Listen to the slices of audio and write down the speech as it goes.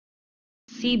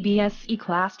CBSE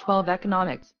Class 12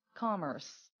 Economics,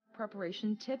 Commerce,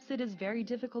 Preparation Tips. It is very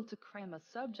difficult to cram a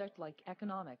subject like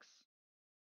economics.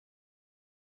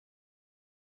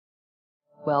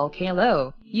 Well,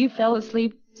 Caillou, you fell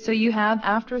asleep, so you have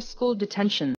after-school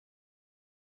detention.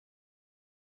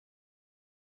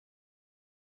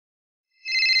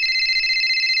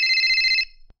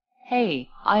 Hey,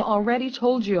 I already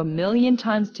told you a million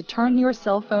times to turn your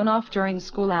cell phone off during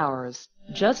school hours.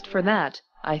 Just for that,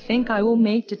 I think I will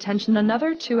make detention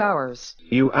another 2 hours.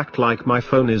 You act like my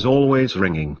phone is always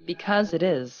ringing. Because it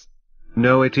is.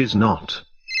 No, it is not.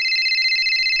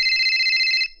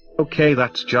 Okay,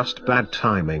 that's just bad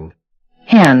timing.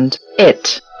 Hand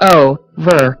it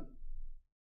over.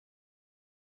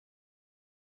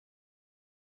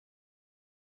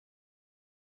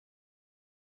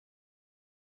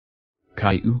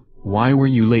 Caillou, why were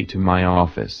you late to my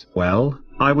office? Well,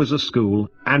 I was at school,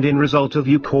 and in result of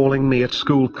you calling me at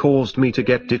school caused me to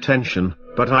get detention,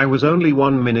 but I was only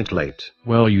 1 minute late.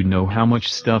 Well, you know how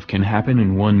much stuff can happen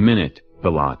in 1 minute, a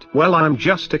lot. Well, I'm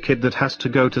just a kid that has to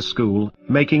go to school.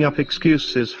 Making up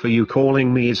excuses for you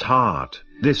calling me is hard.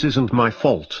 This isn't my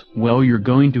fault. Well, you're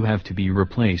going to have to be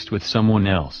replaced with someone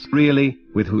else. Really?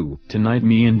 With who? Tonight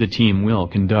me and the team will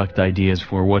conduct ideas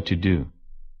for what to do.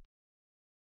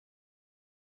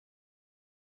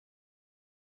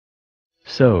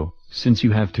 So, since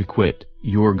you have to quit,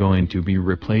 you're going to be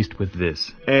replaced with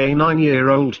this. A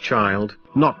 9-year-old child.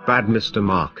 Not bad, Mr.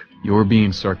 Mark. You're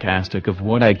being sarcastic of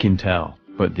what I can tell,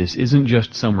 but this isn't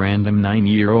just some random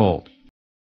 9-year-old.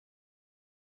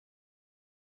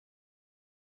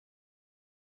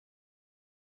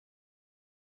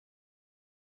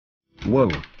 Whoa,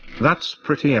 that's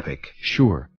pretty epic.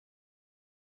 Sure.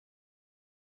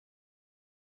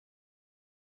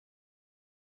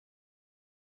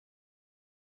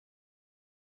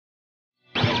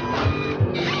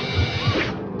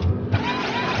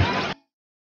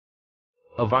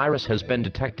 A virus has been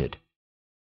detected.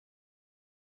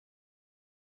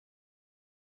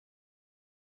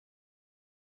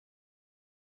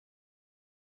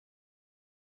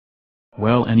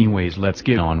 Well, anyways, let's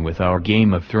get on with our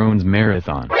Game of Thrones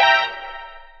marathon.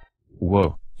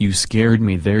 Whoa, you scared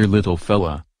me there, little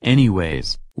fella.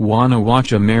 Anyways, wanna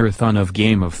watch a marathon of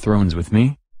Game of Thrones with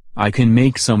me? I can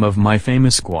make some of my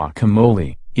famous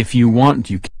guacamole, if you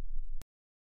want.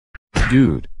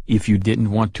 Dude, if you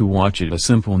didn't want to watch it, a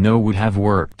simple no would have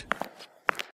worked.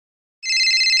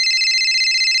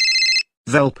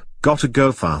 Velp, gotta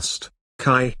go fast.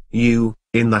 Caillou,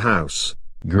 in the house.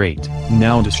 Great,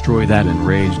 now destroy that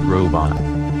enraged robot.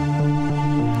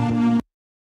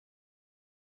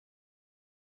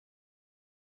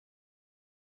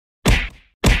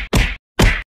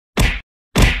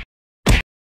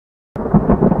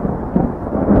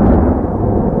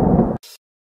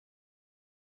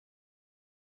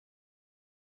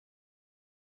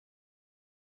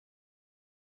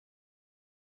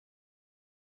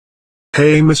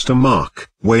 Hey Mr. Mark,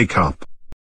 wake up.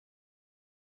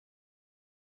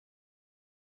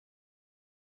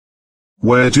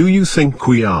 Where do you think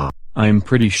we are? I'm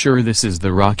pretty sure this is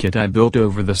the rocket I built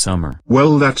over the summer.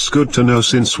 Well, that's good to know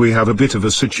since we have a bit of a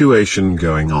situation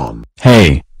going on.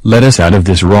 Hey, let us out of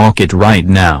this rocket right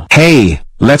now. Hey,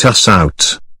 let us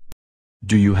out.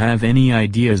 Do you have any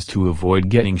ideas to avoid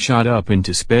getting shot up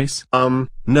into space?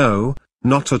 No,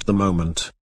 not at the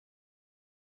moment.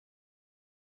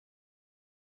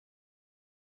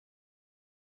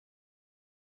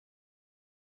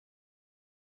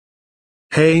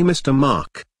 Hey Mr.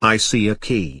 Mark, I see a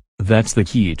key. That's the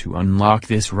key to unlock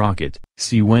this rocket.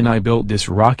 See, when I built this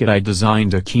rocket I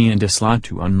designed a key and a slot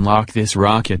to unlock this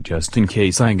rocket just in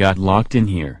case I got locked in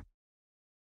here.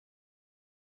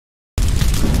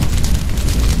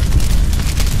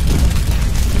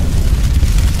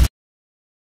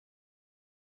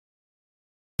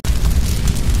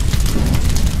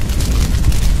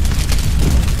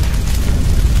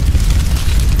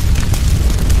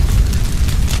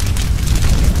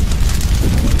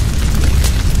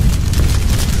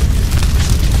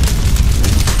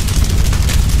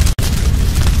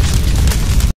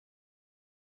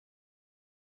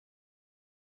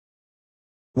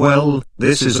 Well,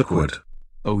 this is awkward.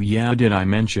 Oh yeah, did I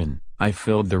mention, I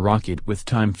filled the rocket with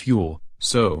time fuel,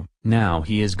 so, now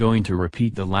he is going to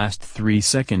repeat the last 3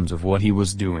 seconds of what he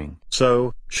was doing.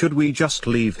 So, should we just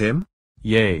leave him?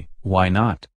 Yay, why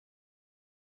not?